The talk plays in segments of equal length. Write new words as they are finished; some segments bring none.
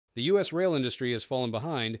The U.S. rail industry has fallen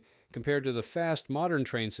behind compared to the fast modern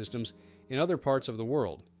train systems in other parts of the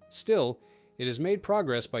world. Still, it has made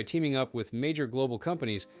progress by teaming up with major global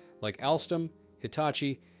companies like Alstom,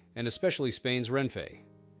 Hitachi, and especially Spain's Renfe.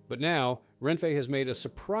 But now, Renfe has made a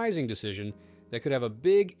surprising decision that could have a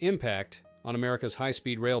big impact on America's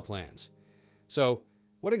high-speed rail plans. So,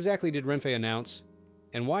 what exactly did Renfe announce,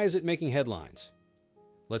 and why is it making headlines?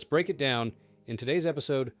 Let's break it down in today's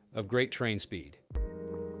episode of Great Trainspeed.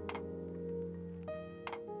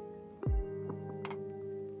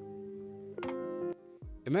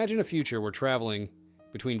 Imagine a future where traveling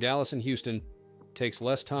between Dallas and Houston takes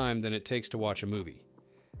less time than it takes to watch a movie.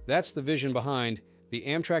 That's the vision behind the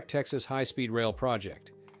Amtrak Texas High-speed rail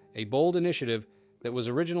project, a bold initiative that was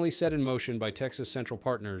originally set in motion by Texas Central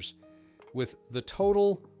Partners, with the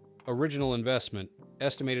total original investment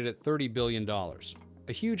estimated at $30 billion.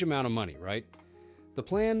 A huge amount of money, right? The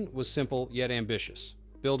plan was simple yet ambitious.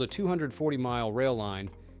 Build a 240-mile rail line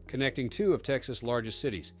connecting two of Texas' largest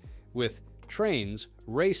cities, with trains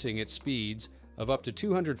racing at speeds of up to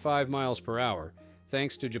 205 miles per hour,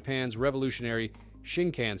 thanks to Japan's revolutionary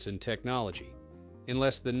Shinkansen technology. In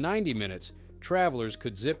less than 90 minutes, travelers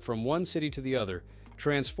could zip from one city to the other,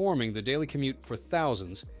 transforming the daily commute for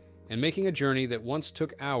thousands and making a journey that once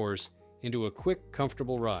took hours into a quick,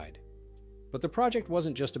 comfortable ride. But the project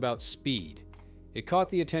wasn't just about speed. It caught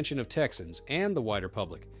the attention of Texans and the wider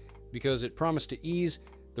public because it promised to ease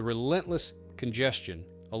the relentless congestion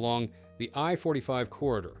along the I-45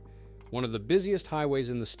 corridor, one of the busiest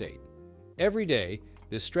highways in the state. Every day,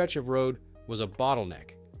 this stretch of road was a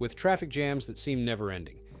bottleneck, with traffic jams that seemed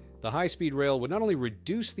never-ending. The high-speed rail would not only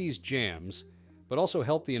reduce these jams, but also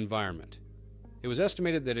help the environment. It was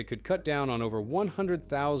estimated that it could cut down on over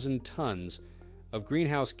 100,000 tons of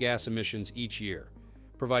greenhouse gas emissions each year,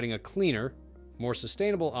 providing a cleaner, more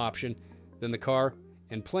sustainable option than the car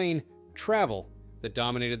and plane travel that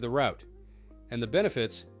dominated the route. And the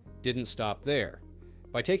benefits didn't stop there.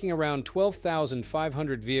 By taking around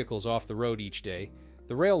 12,500 vehicles off the road each day,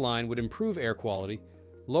 the rail line would improve air quality,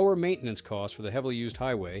 lower maintenance costs for the heavily used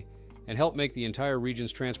highway, and help make the entire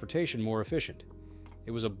region's transportation more efficient.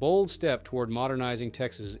 It was a bold step toward modernizing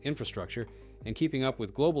Texas's infrastructure and keeping up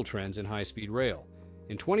with global trends in high-speed rail.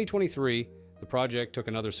 In 2023, the project took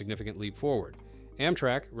another significant leap forward.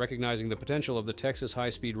 Amtrak, recognizing the potential of the Texas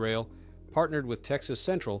high-speed rail, partnered with Texas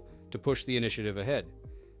Central to push the initiative ahead.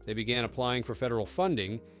 They began applying for federal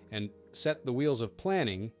funding and set the wheels of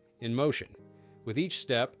planning in motion. With each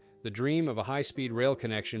step, the dream of a high-speed rail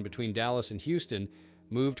connection between Dallas and Houston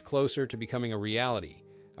moved closer to becoming a reality,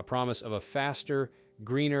 a promise of a faster,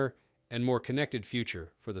 greener, and more connected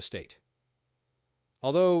future for the state.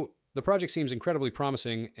 Although the project seems incredibly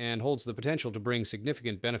promising and holds the potential to bring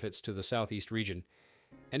significant benefits to the Southeast region,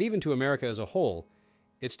 and even to America as a whole,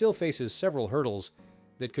 it still faces several hurdles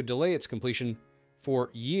that could delay its completion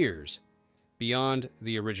for years beyond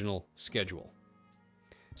the original schedule.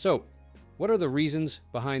 So, what are the reasons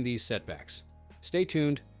behind these setbacks? Stay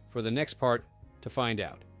tuned for the next part to find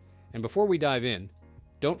out. And before we dive in,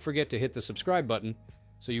 don't forget to hit the subscribe button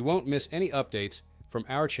so you won't miss any updates from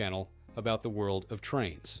our channel about the world of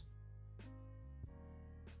trains.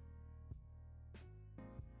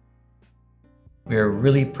 We are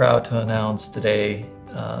really proud to announce today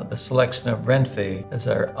the selection of Renfe as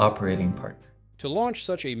our operating partner. To launch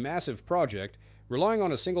such a massive project, relying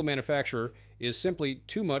on a single manufacturer is simply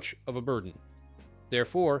too much of a burden.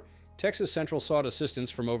 Therefore, Texas Central sought assistance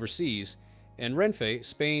from overseas, and Renfe,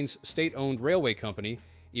 Spain's state-owned railway company,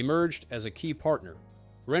 emerged as a key partner.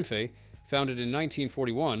 Renfe, founded in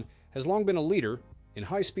 1941, has long been a leader in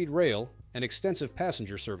high-speed rail and extensive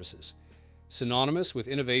passenger services. Synonymous with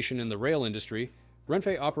innovation in the rail industry,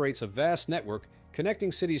 Renfe operates a vast network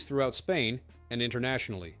connecting cities throughout Spain and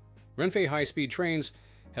internationally. Renfe high-speed trains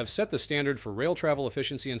have set the standard for rail travel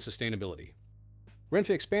efficiency and sustainability. Renfe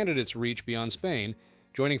expanded its reach beyond Spain,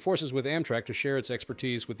 joining forces with Amtrak to share its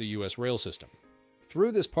expertise with the U.S. rail system.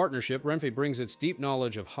 Through this partnership, Renfe brings its deep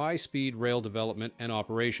knowledge of high-speed rail development and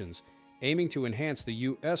operations, aiming to enhance the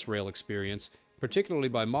U.S. rail experience, particularly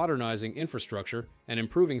by modernizing infrastructure and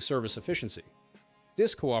improving service efficiency.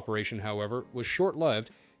 This cooperation, however, was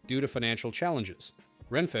short-lived due to financial challenges.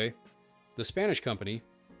 Renfe, the Spanish company,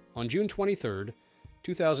 on June 23,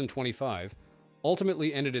 2025,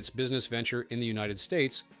 ultimately ended its business venture in the United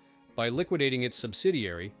States by liquidating its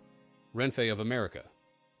subsidiary, Renfe of America.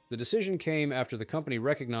 The decision came after the company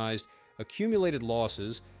recognized accumulated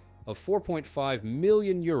losses of 4.5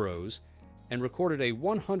 million euros and recorded a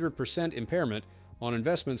 100% impairment on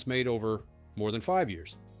investments made over more than 5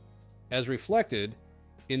 years. As reflected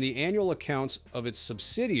in the annual accounts of its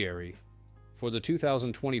subsidiary, for the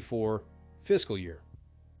 2024 fiscal year.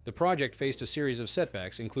 The project faced a series of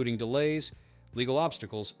setbacks, including delays, legal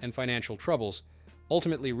obstacles, and financial troubles,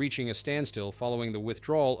 ultimately reaching a standstill following the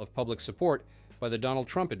withdrawal of public support by the Donald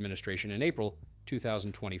Trump administration in April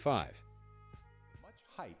 2025. Much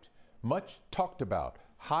hyped, much talked about,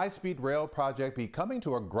 high-speed rail project be coming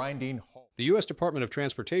to a grinding halt. The U.S. Department of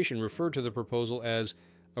Transportation referred to the proposal as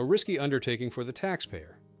a risky undertaking for the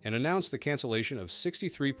taxpayer and announced the cancellation of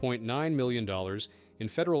 $63.9 million in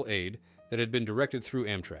federal aid that had been directed through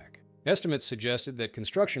Amtrak. Estimates suggested that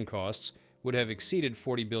construction costs would have exceeded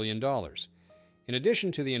 $40 billion. In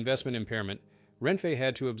addition to the investment impairment, Renfe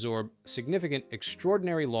had to absorb significant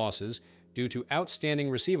extraordinary losses due to outstanding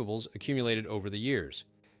receivables accumulated over the years.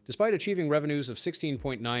 Despite achieving revenues of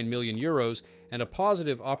 16.9 million euros and a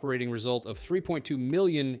positive operating result of 3.2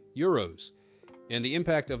 million euros, and the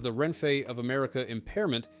impact of the Renfe of America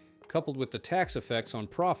impairment, coupled with the tax effects on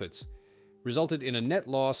profits, resulted in a net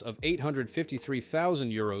loss of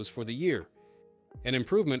 853,000 euros for the year, an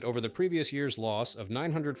improvement over the previous year's loss of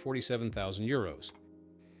 947,000 euros.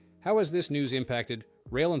 How has this news impacted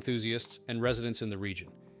rail enthusiasts and residents in the region?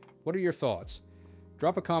 What are your thoughts?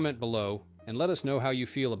 Drop a comment below and let us know how you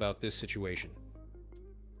feel about this situation.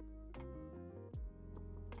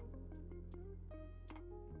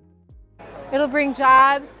 It'll bring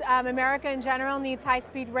jobs. America in general needs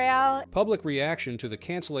high-speed rail. Public reaction to the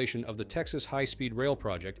cancellation of the Texas High-speed rail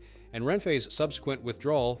project and Renfe's subsequent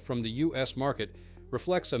withdrawal from the U.S. market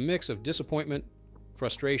reflects a mix of disappointment,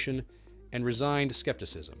 frustration, and resigned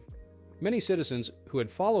skepticism. Many citizens who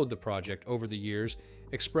had followed the project over the years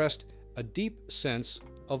expressed a deep sense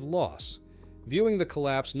of loss, viewing the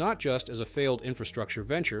collapse not just as a failed infrastructure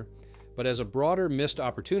venture, but as a broader missed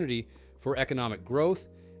opportunity for economic growth,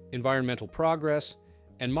 environmental progress,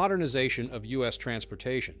 and modernization of U.S.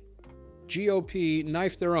 transportation. GOP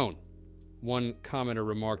knifed their own, one commenter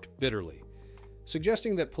remarked bitterly,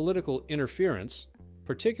 suggesting that political interference,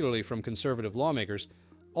 particularly from conservative lawmakers,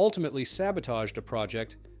 ultimately sabotaged a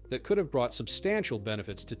project that could have brought substantial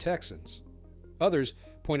benefits to Texans. Others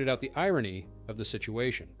pointed out the irony of the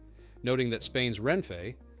situation, noting that Spain's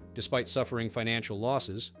Renfe, despite suffering financial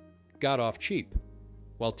losses, got off cheap,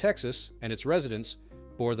 while Texas and its residents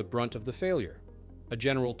bore the brunt of the failure. A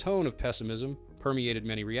general tone of pessimism permeated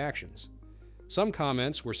many reactions. Some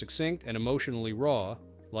comments were succinct and emotionally raw,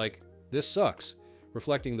 like, "This sucks,"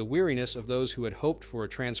 reflecting the weariness of those who had hoped for a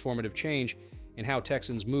transformative change in how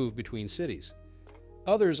Texans move between cities.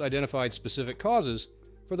 Others identified specific causes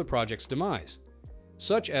for the project's demise,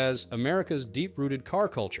 such as America's deep-rooted car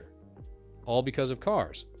culture, all because of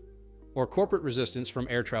cars, or corporate resistance from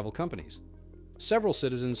air travel companies. Several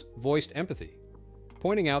citizens voiced empathy,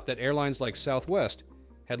 pointing out that airlines like Southwest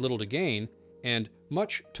had little to gain and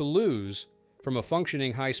much to lose from a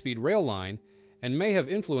functioning high-speed rail line and may have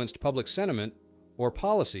influenced public sentiment or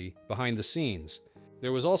policy behind the scenes.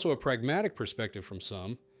 There was also a pragmatic perspective from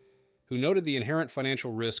some, who noted the inherent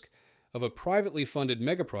financial risk of a privately funded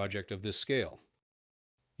megaproject of this scale.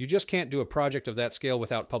 "You just can't do a project of that scale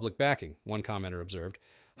without public backing," one commenter observed,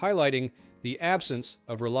 highlighting the absence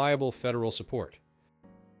of reliable federal support.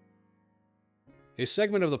 A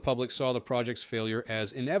segment of the public saw the project's failure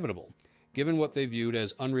as inevitable, given what they viewed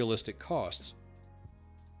as unrealistic costs.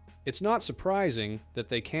 "It's not surprising that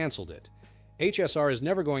they canceled it. HSR is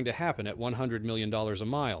never going to happen at $100 million a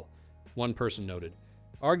mile," one person noted,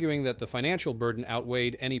 arguing that the financial burden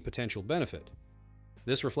outweighed any potential benefit.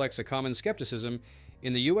 This reflects a common skepticism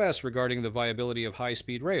in the U.S. regarding the viability of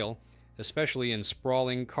high-speed rail, especially in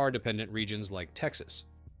sprawling, car-dependent regions like Texas.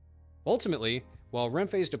 Ultimately, while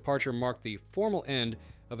Renfe's departure marked the formal end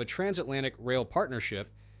of a transatlantic rail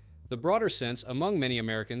partnership, the broader sense among many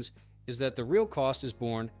Americans is that the real cost is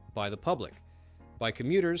borne by the public, by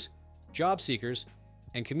commuters, job seekers,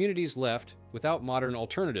 and communities left without modern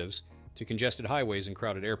alternatives to congested highways and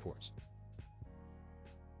crowded airports.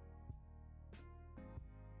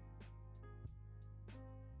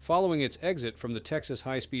 Following its exit from the Texas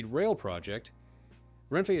High-speed rail project,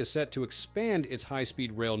 Renfe is set to expand its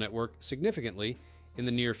high-speed rail network significantly in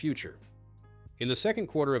the near future. In the second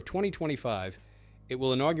quarter of 2025, it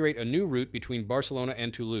will inaugurate a new route between Barcelona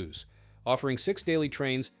and Toulouse, offering 6 daily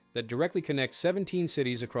trains that directly connect 17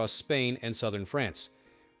 cities across Spain and southern France,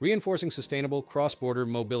 reinforcing sustainable cross-border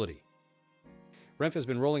mobility. Renfe has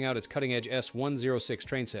been rolling out its cutting-edge S106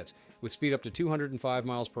 train sets with speed up to 205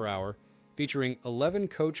 miles per hour, featuring 11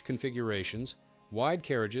 coach configurations, wide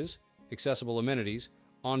carriages, accessible amenities,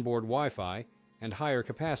 onboard Wi-Fi, and higher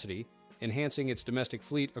capacity, enhancing its domestic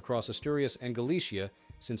fleet across Asturias and Galicia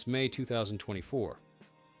since May 2024.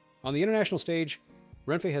 On the international stage,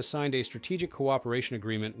 Renfe has signed a strategic cooperation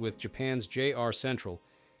agreement with Japan's JR Central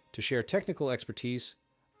to share technical expertise,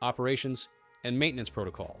 operations, and maintenance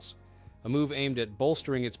protocols, a move aimed at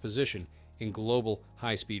bolstering its position in global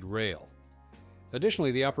high-speed rail.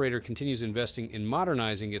 Additionally, the operator continues investing in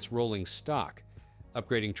modernizing its rolling stock,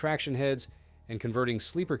 upgrading traction heads, and converting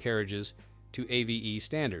sleeper carriages to AVE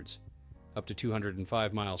standards, up to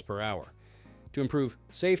 205 miles per hour, to improve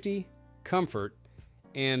safety, comfort,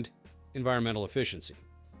 and environmental efficiency.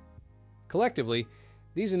 Collectively,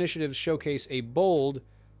 these initiatives showcase a bold,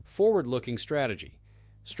 forward-looking strategy,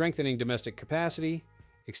 strengthening domestic capacity,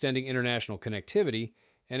 extending international connectivity,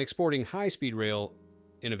 and exporting high-speed rail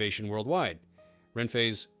innovation worldwide.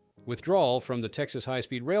 Renfe's withdrawal from the Texas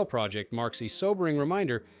High-speed rail project marks a sobering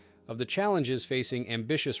reminder of the challenges facing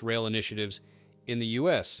ambitious rail initiatives in the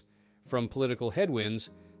U.S., from political headwinds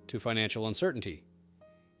to financial uncertainty.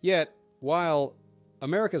 Yet, while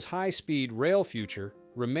America's high-speed rail future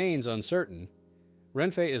remains uncertain,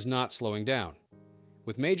 Renfe is not slowing down.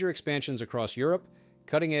 With major expansions across Europe,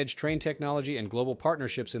 cutting-edge train technology, and global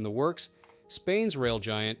partnerships in the works, Spain's rail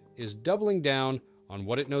giant is doubling down on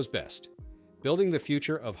what it knows best: building the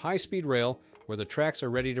future of high-speed rail where the tracks are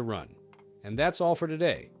ready to run. And that's all for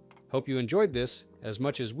today. Hope you enjoyed this as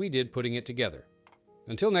much as we did putting it together.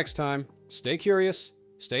 Until next time, stay curious,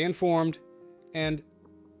 stay informed, and,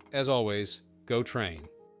 as always, go train.